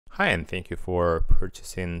Hi, and thank you for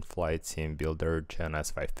purchasing FlightSimBuilder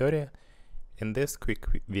GNS 530. In this quick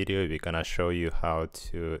video, we're gonna show you how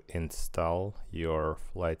to install your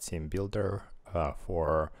FlightSimBuilder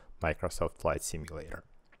for Microsoft Flight Simulator.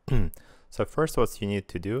 So first, what you need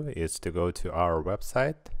to do is to go to our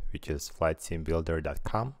website, which is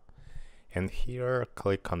FlightSimBuilder.com, and here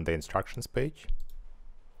click on the instructions page.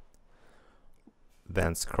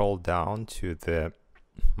 Then scroll down to the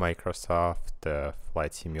Microsoft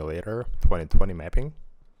Flight Simulator 2020 mapping.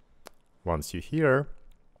 Once you're here,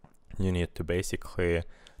 you need to basically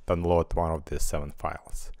download one of these 7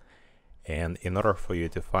 files. And in order for you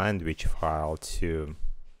to find which file to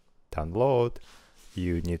download,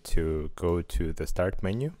 you need to go to the Start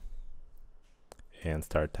menu and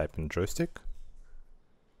start typing joystick.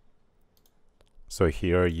 So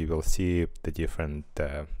here you will see the different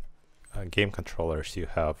game controllers you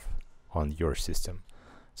have on your system.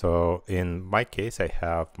 So in my case, I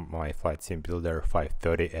have my FlightSimBuilder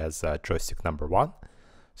 530 as joystick number 1.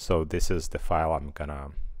 So this is the file I'm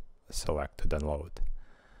gonna select to download.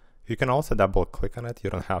 You can also double click on it. You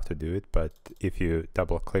don't have to do it, but if you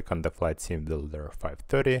double click on the FlightSimBuilder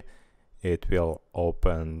 530, it will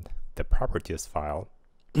open the properties file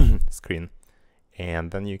screen.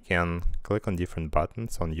 And then you can click on different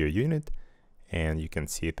buttons on your unit, and you can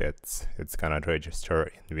see that it's gonna register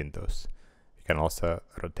in Windows. You can also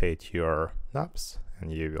rotate your knobs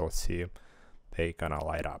and you will see they're gonna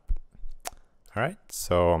light up. All right,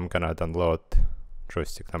 so I'm gonna download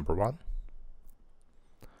joystick number 1.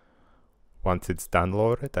 Once it's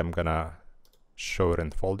downloaded, I'm gonna show it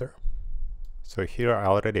in folder. So here I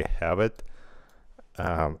already have it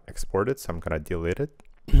exported, so I'm gonna delete it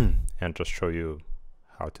and just show you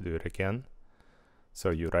how to do it again.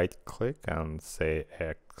 So you right click and say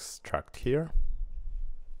extract here.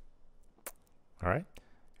 All right,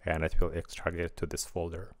 and it will extract it to this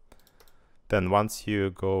folder. Then once you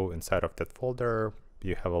go inside of that folder,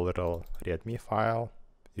 you have a little readme file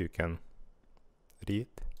you can read.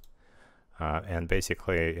 And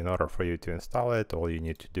basically, in order for you to install it, all you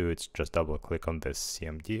need to do is just double click on this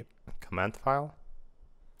cmd command file.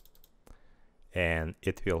 And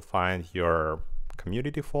it will find your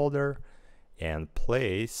community folder and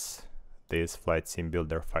place this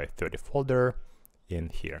FlightSimBuilder 530 folder in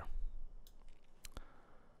here.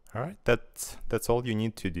 All right, that's all you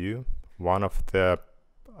need to do. One of the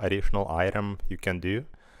additional item you can do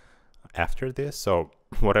after this. So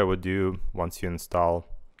what I would do once you install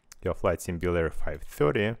your FlightSimBuilder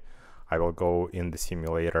 530, I will go in the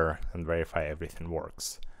simulator and verify everything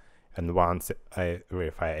works. And once I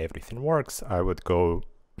verify everything works, I would go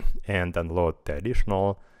and download the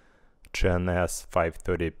additional GNS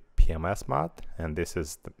 530 PMS mod. And this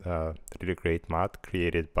is a really great mod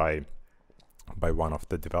created by one of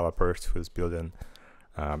the developers who's building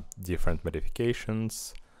different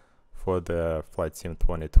modifications for the FlightSim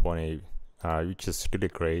 2020, which is really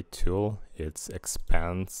great tool. It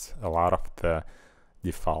expands a lot of the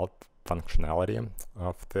default functionality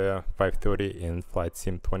of the 530 in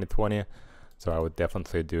FlightSim 2020. So I would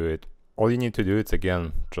definitely do it. All you need to do is,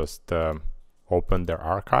 again, just open the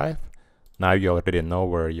archive. Now you already know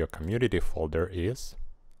where your community folder is.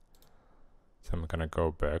 So I'm gonna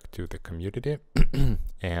go back to the community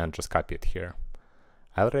and just copy it here.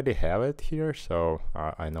 I already have it here, so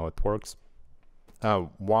I know it works.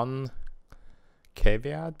 One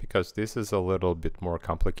caveat, because this is a little bit more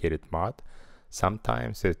complicated mod,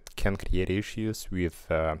 sometimes it can create issues with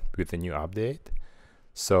the new update.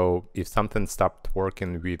 So if something stopped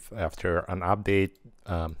working after an update,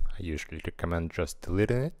 I usually recommend just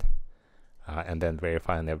deleting it. And then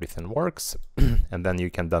verifying everything works, and then you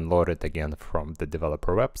can download it again from the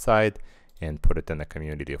developer website and put it in a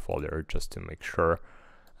community folder just to make sure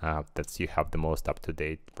that you have the most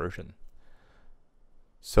up-to-date version.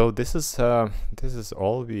 So this is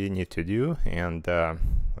all we need to do, and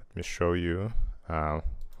let me show you.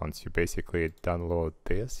 Once you basically download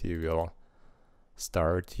this, you will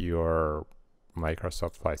start your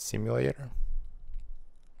Microsoft Flight Simulator.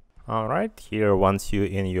 All right, here once you're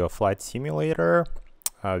in your flight simulator,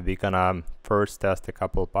 we're gonna first test a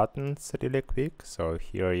couple buttons really quick. So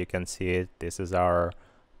here you can see it. This is our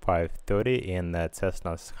 530 in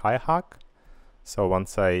Cessna Skyhawk. So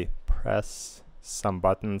once I press some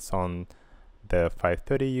buttons on the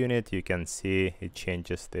 530 unit, you can see it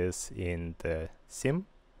changes this in the sim.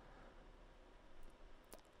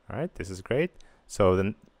 All right, this is great. So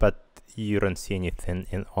then, but you don't see anything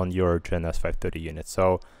on your GNS 530 unit.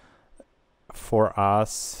 So for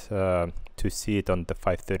us to see it on the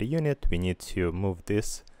 530 unit, we need to move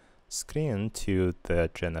this screen to the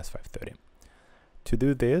GNS 530. To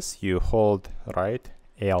do this, you hold right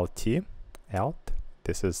Alt.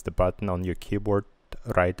 This is the button on your keyboard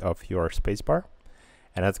right of your spacebar,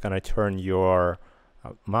 and that's going to turn your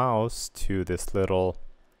mouse to this little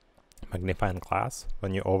magnifying glass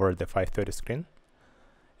when you over the 530 screen,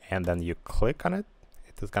 and then you click on it.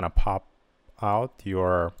 It is going to pop out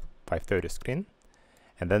your 530 screen,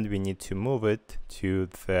 and then we need to move it to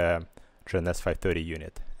the GNS 530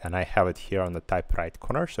 unit, and I have it here on the top right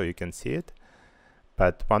corner so you can see it.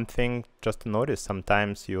 But one thing just to notice,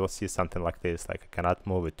 sometimes you will see something like this, like I cannot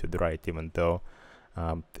move it to the right even though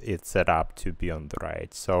it's set up to be on the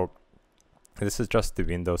right. So this is just the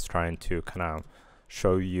Windows trying to kind of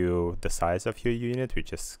show you the size of your unit,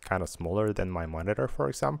 which is kind of smaller than my monitor, for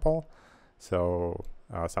example. So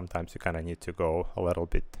sometimes you kind of need to go a little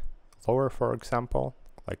bit lower, for example,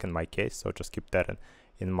 like in my case. So just keep that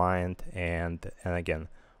in mind. And again,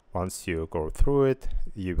 once you go through it,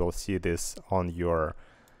 you will see this on your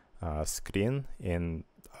screen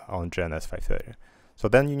on GNS 530. So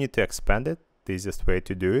then you need to expand it. The easiest way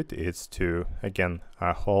to do it is to, again,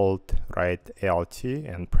 hold right Alt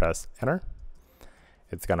and press enter.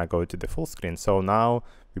 It's gonna go to the full screen. So now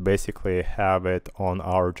we basically have it on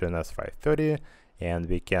our GNS 530, and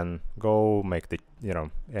we can go make the,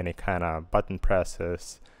 any kind of button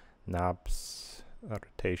presses, knobs,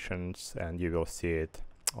 rotations, and you will see it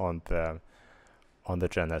on the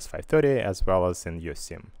GNS 530 as well as in your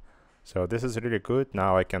sim. So this is really good.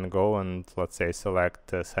 Now I can go and, let's say,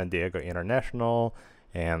 select San Diego International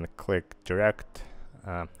and click direct,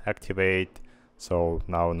 activate. So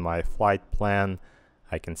now in my flight plan,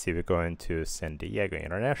 I can see we're going to San Diego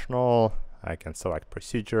International. I can select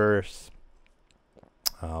procedures,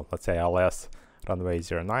 let's say LS runway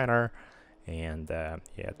 09er, and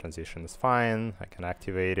yeah, transition is fine. I can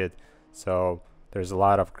activate it. So there's a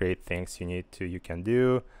lot of great things you can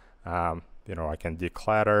do. I can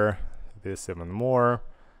declutter this even more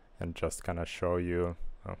and just kind of show you,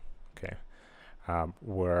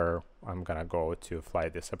 where I'm gonna go to fly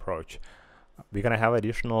this approach. We're gonna have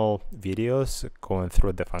additional videos going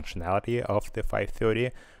through the functionality of the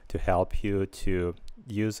 530 to help you to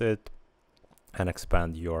use it and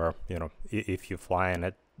expand your, if you fly in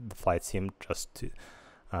it, the flight sim just to,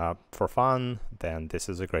 for fun, then this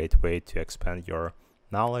is a great way to expand your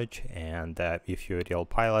knowledge. And if you're a real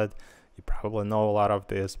pilot, you probably know a lot of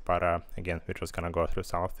this, but again, we're just gonna go through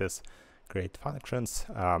some of these great functions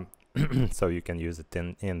so you can use it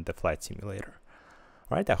in the flight simulator.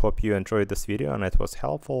 All right, I hope you enjoyed this video and it was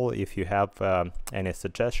helpful. If you have any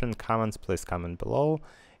suggestions, comments, please comment below,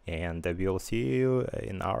 and we'll see you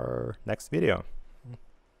in our next video.